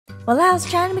Well, I was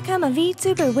trying to become a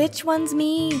VTuber, which one's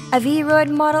me? A V-Roid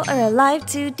model or a live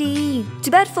 2D?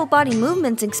 Too bad full body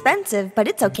movement's expensive, but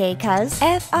it's okay cuz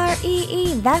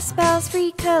Free, that spells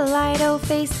free,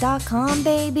 KalidoFace.com,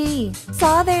 baby.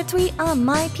 Saw their tweet on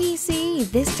my PC,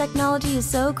 this technology is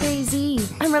so crazy.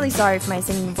 I'm really sorry if my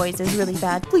singing voice is really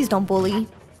bad, please don't bully.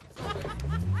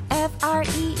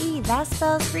 Free, that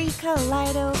spells free,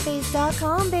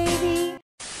 KalidoFace.com, baby.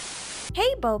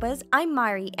 Hey bobas, I'm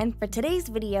Mari, and for today's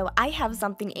video, I have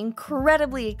something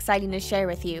incredibly exciting to share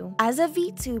with you. As a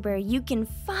VTuber, you can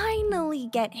finally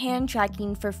get hand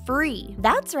tracking for free.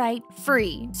 That's right,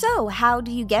 free. So how do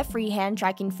you get free hand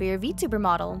tracking for your VTuber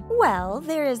model? Well,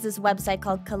 there is this website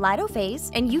called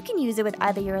KalidoFace, and you can use it with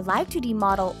either your live 2D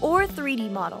model or 3D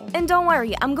model. And don't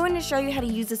worry, I'm going to show you how to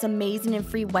use this amazing and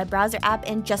free web browser app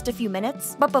in just a few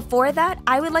minutes. But before that,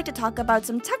 I would like to talk about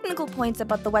some technical points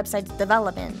about the website's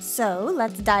development. So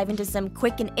let's dive into some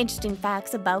quick and interesting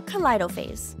facts about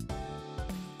KalidoFace.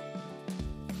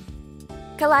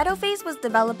 KalidoFace was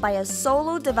developed by a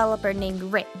solo developer named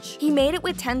Rich. He made it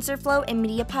with TensorFlow and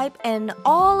MediaPipe, and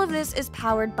all of this is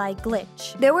powered by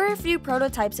Glitch. There were a few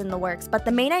prototypes in the works, but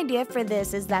the main idea for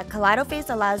this is that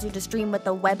KalidoFace allows you to stream with a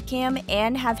webcam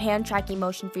and have hand tracking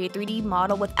motion for your 3D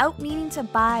model without needing to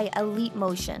buy Elite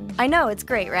Motion. I know, it's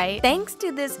great, right? Thanks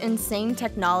to this insane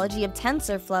technology of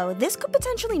TensorFlow, this could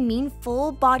potentially mean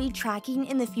full body tracking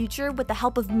in the future with the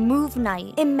help of Move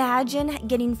Night. Imagine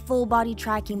getting full body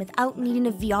tracking without needing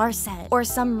a VR set or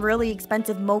some really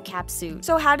expensive mocap suit.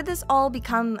 So how did this all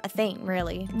become a thing,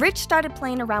 really? Rich started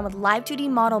playing around with live 2D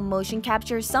model motion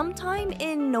capture sometime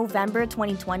in November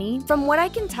 2020. From what I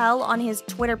can tell on his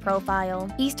Twitter profile,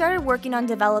 he started working on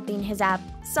developing his app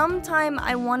sometime,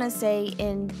 I want to say,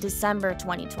 in December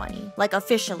 2020, like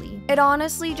officially. It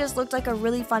honestly just looked like a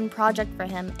really fun project for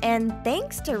him, and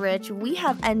thanks to Rich, we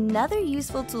have another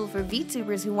useful tool for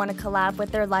VTubers who want to collab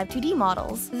with their live 2D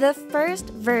models. The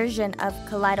first version of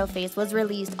KalidoFace was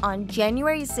released on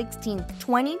January 16th,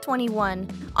 2021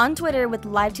 on Twitter with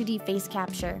live 2D face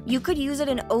capture. You could use it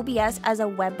in OBS as a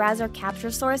web browser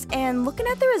capture source, and looking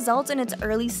at the results in its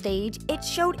early stage, it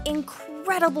showed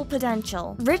incredible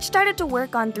potential. Rich started to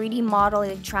work on 3D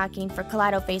modeling tracking for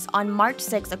KalidoFace on March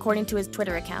 6 according to his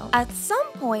Twitter account. At some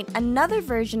point, another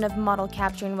version of model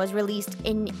capturing was released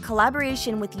in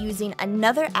collaboration with using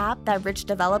another app that Rich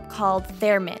developed called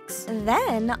Thermix.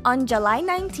 Then, on July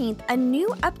 19th, a new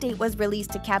update was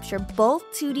released to capture both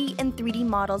 2D and 3D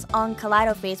models on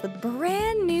KalidoFace with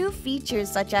brand new features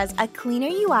such as a cleaner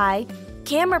UI,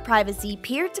 camera privacy,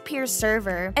 peer-to-peer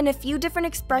server, and a few different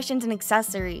expressions and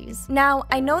accessories. Now,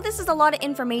 I know this is a lot of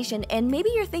information, and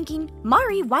maybe you're thinking,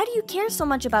 Mari, why do you care so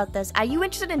much about this? Are you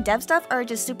interested in dev stuff or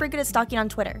just super good at stalking on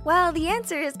Twitter? Well, the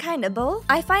answer is kind of both.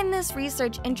 I find this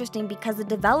research interesting because the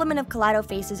development of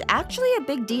KalidoFace is actually a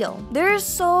big deal. There are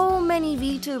so many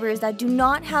VTubers that do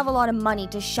not have a lot of money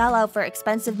to shell out for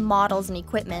expensive models and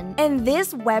equipment, and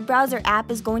this web browser app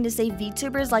is going to save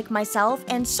VTubers like myself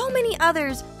and so many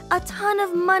others a ton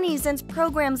of money, since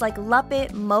programs like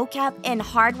Luppet, mocap, and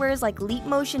hardwares like Leap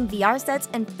Motion VR sets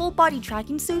and full body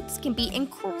tracking suits can be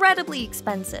incredibly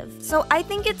expensive. So I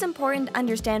think it's important to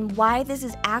understand why this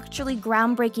is actually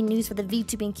groundbreaking news for the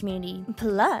VTubing community.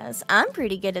 Plus, I'm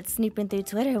pretty good at snooping through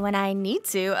Twitter when I need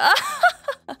to.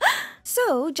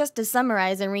 So, just to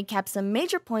summarize and recap some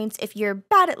major points if you're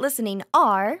bad at listening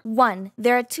are: 1.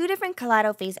 There are two different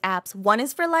KalidoFace apps. One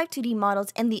is for live 2D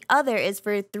models and the other is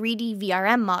for 3D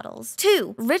VRM models.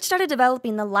 2. Rich started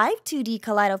developing the live 2D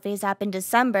KalidoFace app in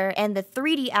December and the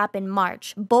 3D app in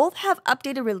March. Both have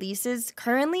updated releases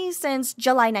currently since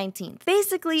July 19th.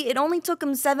 Basically, it only took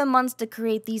him 7 months to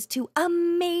create these two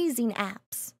amazing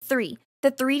apps. 3.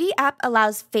 The 3D app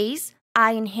allows face,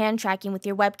 eye, and hand tracking with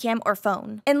your webcam or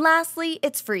phone. And lastly,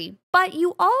 it's free. But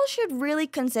you all should really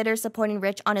consider supporting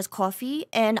Rich on his coffee,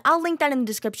 and I'll link that in the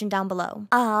description down below.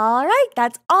 Alright,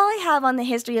 that's all I have on the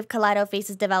history of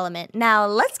KalidoFace's development. Now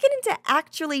let's get into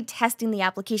actually testing the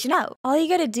application out. All you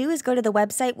gotta do is go to the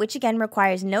website, which again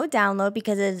requires no download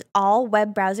because it is all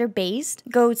web browser based.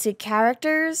 Go to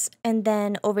characters, and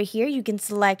then over here you can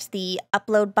select the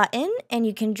upload button and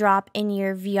you can drop in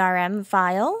your VRM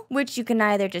file, which you can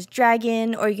either just drag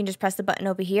in or you can just press the button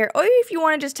over here, or if you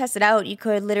want to just test it out, you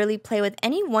could literally play with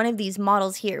any one of these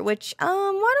models here, which, why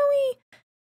don't we,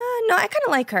 no, I kind of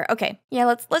like her. Okay, yeah,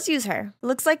 let's use her.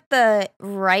 Looks like the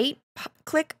right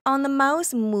click on the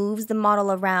mouse moves the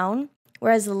model around,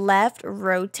 whereas left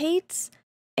rotates,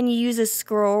 and you use a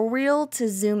scroll wheel to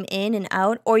zoom in and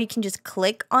out, or you can just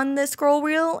click on the scroll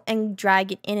wheel and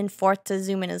drag it in and forth to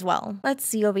zoom in as well. Let's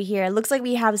see over here. It looks like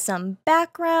we have some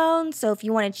backgrounds, so if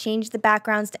you want to change the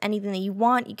backgrounds to anything that you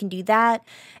want, you can do that.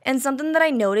 And something that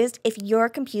I noticed, if your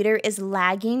computer is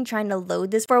lagging trying to load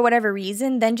this for whatever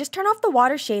reason, then just turn off the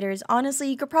water shaders. Honestly,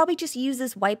 you could probably just use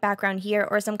this white background here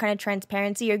or some kind of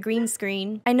transparency or green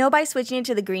screen. I know by switching it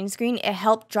to the green screen, it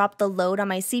helped drop the load on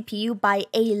my CPU by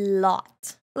a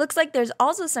lot. Looks like there's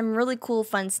also some really cool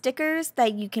fun stickers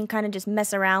that you can kind of just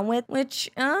mess around with,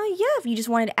 which, yeah, if you just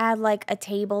wanted to add like a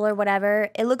table or whatever.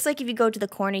 It looks like if you go to the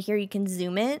corner here, you can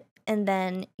zoom it, and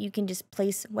then you can just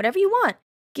place whatever you want.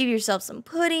 Give yourself some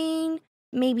pudding,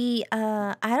 maybe,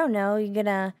 I don't know, you're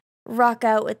gonna rock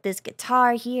out with this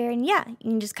guitar here, and yeah,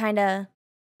 you can just kind of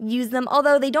use them,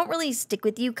 although they don't really stick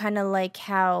with you, kind of like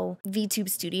how VTube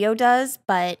Studio does,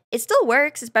 but it still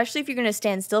works, especially if you're going to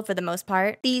stand still for the most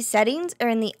part. These settings are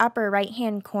in the upper right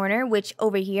hand corner, which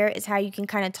over here is how you can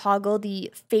kind of toggle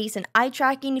the face and eye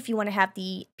tracking. If you want to have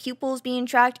the pupils being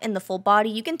tracked and the full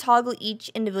body, you can toggle each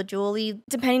individually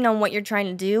depending on what you're trying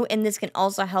to do, and this can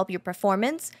also help your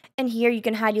performance. And here you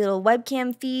can hide your little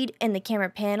webcam feed in the camera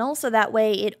panel, so that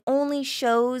way it only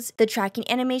shows the tracking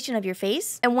animation of your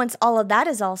face. And once all of that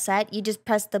is all set, you just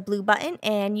press the blue button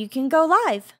and you can go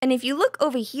live. And if you look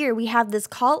over here, we have this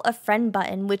call a friend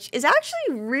button, which is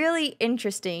actually really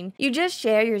interesting. You just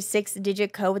share your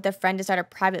 6-digit code with a friend to start a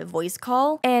private voice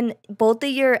call, and both of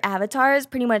your avatars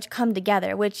pretty much come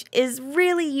together, which is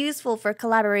really useful for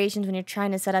collaborations when you're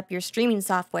trying to set up your streaming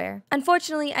software.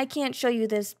 Unfortunately, I can't show you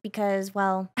this because,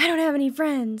 well, I don't have any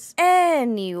friends.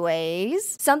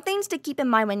 Anyways, some things to keep in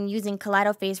mind when using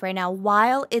KalidoFace right now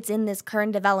while it's in this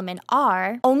current development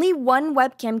are: only one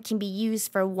webcam can be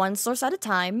used for one source at a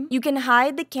time. You can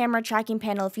hide the camera tracking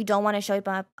panel if you don't want to show it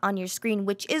up on your screen,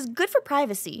 which is good for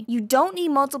privacy. You don't need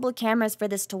multiple cameras for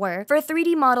this to work. For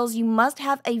 3D models, you must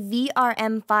have a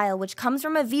VRM file, which comes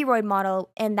from a Vroid model,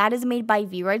 and that is made by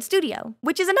Vroid Studio,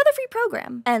 which is another free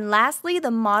program. And lastly,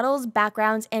 the models,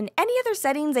 backgrounds, and any other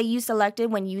settings that you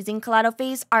selected when using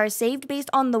KalidoFace are saved based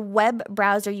on the web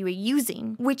browser you are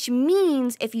using, which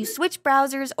means if you switch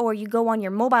browsers or you go on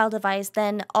your mobile device,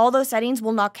 then all those settings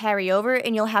will not carry over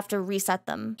and you'll have to reset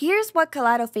them. Here's what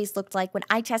KalidoFace looked like when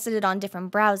I tested it on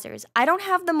different browsers. I don't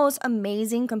have the most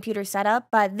amazing computer setup,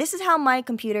 but this is how my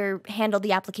computer handled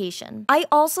the application. I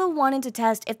also wanted to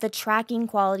test if the tracking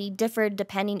quality differed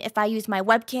depending if I used my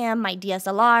webcam, my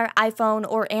DSLR, iPhone,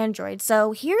 or Android.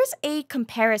 So here's a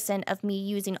comparison of me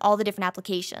using all the different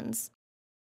applications.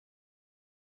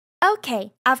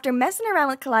 Okay, after messing around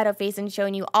with KalidoFace and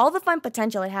showing you all the fun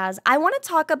potential it has, I want to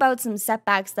talk about some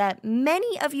setbacks that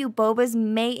many of you bobas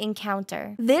may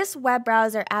encounter. This web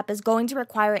browser app is going to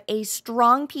require a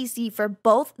strong PC for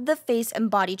both the face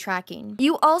and body tracking.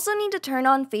 You also need to turn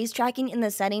on face tracking in the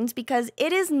settings because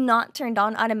it is not turned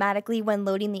on automatically when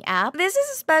loading the app. This is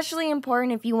especially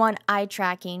important if you want eye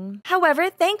tracking.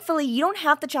 However, thankfully, you don't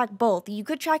have to track both. You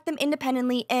could track them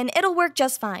independently and it'll work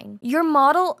just fine. Your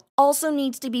model also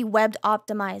needs to be web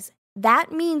optimized.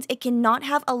 That means it cannot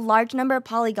have a large number of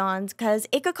polygons because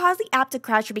it could cause the app to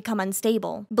crash or become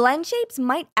unstable. Blend shapes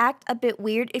might act a bit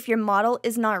weird if your model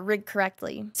is not rigged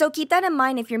correctly. So keep that in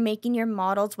mind if you're making your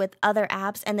models with other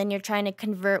apps and then you're trying to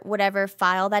convert whatever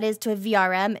file that is to a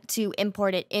VRM to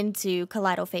import it into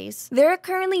KalidoFace. There are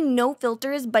currently no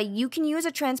filters, but you can use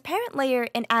a transparent layer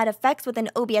and add effects within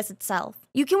OBS itself.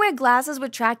 You can wear glasses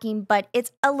with tracking, but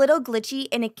it's a little glitchy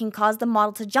and it can cause the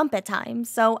model to jump at times.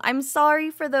 So I'm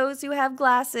sorry for those who have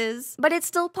glasses, but it's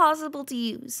still possible to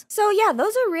use. So yeah,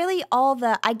 those are really all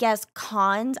the, I guess,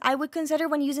 cons I would consider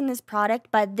when using this product,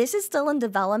 but this is still in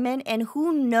development and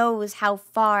who knows how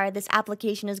far this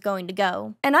application is going to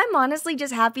go. And I'm honestly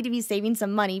just happy to be saving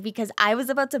some money because I was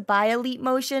about to buy Elite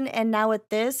Motion and now with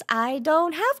this, I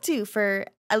don't have to for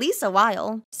at least a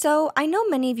while. So I know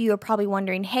many of you are probably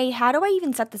wondering, hey, how do I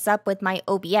even set this up with my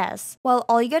OBS? Well,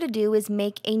 all you gotta do is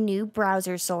make a new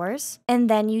browser source, and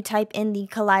then you type in the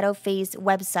KalidoFace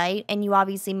website, and you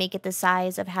obviously make it the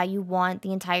size of how you want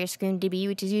the entire screen to be,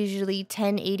 which is usually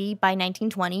 1080 by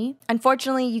 1920.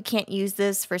 Unfortunately, you can't use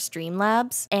this for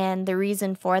Streamlabs, and the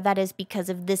reason for that is because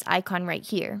of this icon right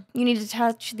here. You need to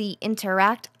touch the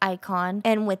interact icon,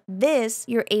 and with this,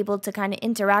 you're able to kind of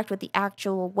interact with the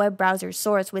actual web browser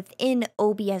source within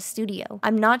OBS Studio.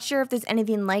 I'm not sure if there's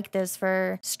anything like this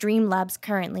for Streamlabs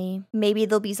currently. Maybe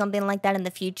there'll be something like that in the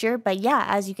future, but yeah,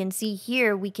 as you can see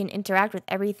here, we can interact with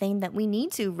everything that we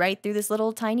need to right through this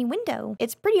little tiny window.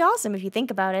 It's pretty awesome if you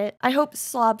think about it. I hope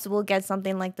SLOBS will get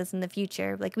something like this in the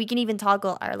future. Like we can even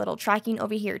toggle our little tracking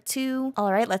over here too.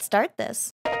 All right, let's start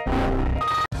this.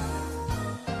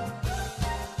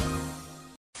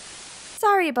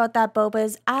 sorry about that,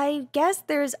 Bobas. I guess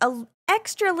there's a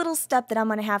extra little step that I'm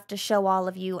gonna have to show all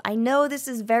of you. I know this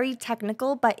is very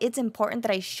technical, but it's important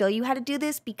that I show you how to do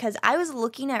this because I was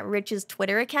looking at Rich's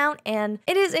Twitter account and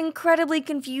it is incredibly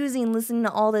confusing listening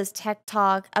to all this tech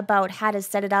talk about how to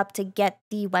set it up to get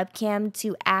the webcam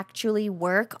to actually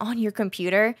work on your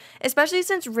computer, especially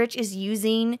since Rich is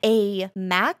using a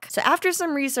Mac. So after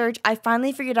some research, I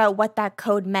finally figured out what that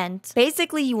code meant.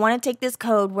 Basically, you want to take this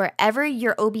code wherever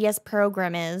your OBS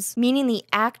program is, meaning the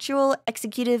actual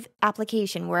executive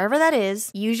application, wherever that is,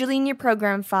 usually in your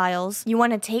program files. You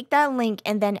want to take that link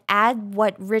and then add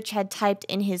what Rich had typed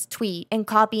in his tweet and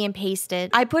copy and paste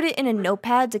it. I put it in a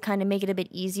notepad to kind of make it a bit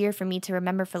easier for me to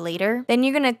remember for later. Then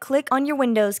you're going to click on your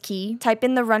Windows key, type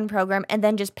in the run program, and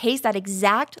then just paste that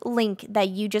exact link that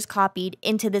you just copied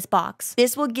into this box.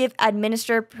 This will give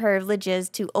administrator privileges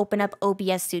to open up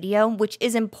OBS Studio, which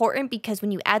is important because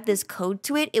when you add this code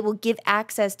to it, it will give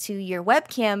access to your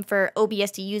webcam for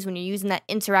OBS to use when you're using that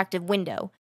interactive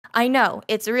window. I know,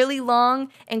 it's really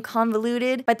long and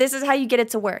convoluted, but this is how you get it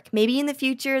to work. Maybe in the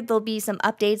future, there'll be some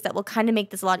updates that will kind of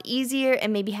make this a lot easier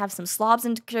and maybe have some SLOBS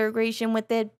integration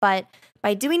with it, but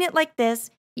by doing it like this,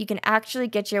 you can actually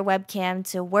get your webcam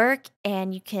to work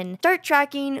and you can start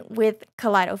tracking with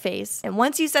KalidoFace. And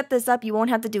once you set this up, you won't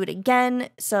have to do it again,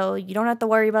 so you don't have to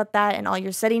worry about that and all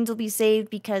your settings will be saved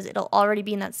because it'll already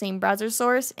be in that same browser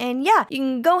source. And yeah, you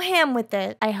can go ham with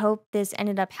it. I hope this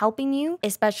ended up helping you,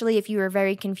 especially if you were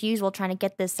very confused while trying to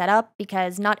get this set up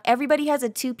because not everybody has a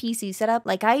 2 PC setup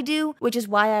like I do, which is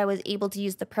why I was able to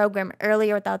use the program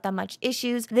earlier without that much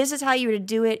issues. This is how you would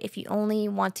do it if you only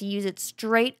want to use it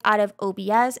straight out of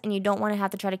OBS and you don't want to have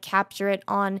to try to capture it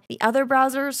on the other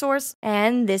browser source.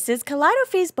 And this is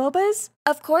KalidoFace, Bobas.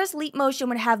 Of course, Leap Motion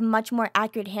would have much more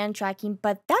accurate hand tracking,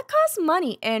 but that costs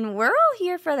money, and we're all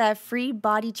here for that free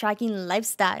body tracking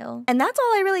lifestyle. And that's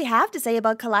all I really have to say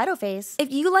about KalidoFace.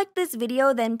 If you liked this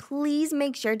video, then please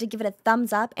make sure to give it a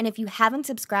thumbs up, and if you haven't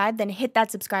subscribed, then hit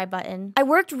that subscribe button. I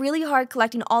worked really hard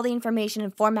collecting all the information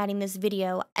and formatting this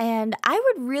video, and I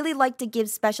would really like to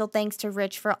give special thanks to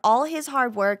Rich for all his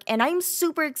hard work, and I'm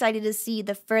super excited to see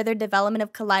the further development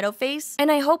of KalidoFace,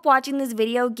 and I hope watching this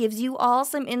video gives you all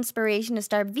some inspiration to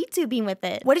start VTubing with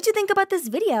it. What did you think about this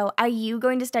video? Are you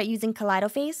going to start using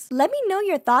KalidoFace? Let me know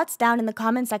your thoughts down in the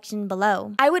comment section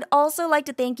below. I would also like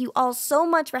to thank you all so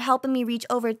much for helping me reach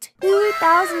over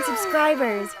 2,000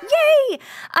 subscribers. Yay!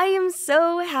 I am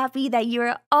so happy that you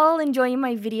are all enjoying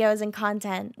my videos and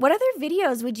content. What other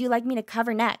videos would you like me to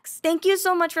cover next? Thank you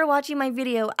so much for watching my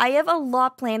video. I have a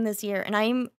lot planned this year and I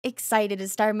am excited to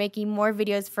start making more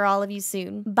videos for all of you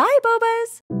soon. Bye,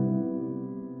 Bobas!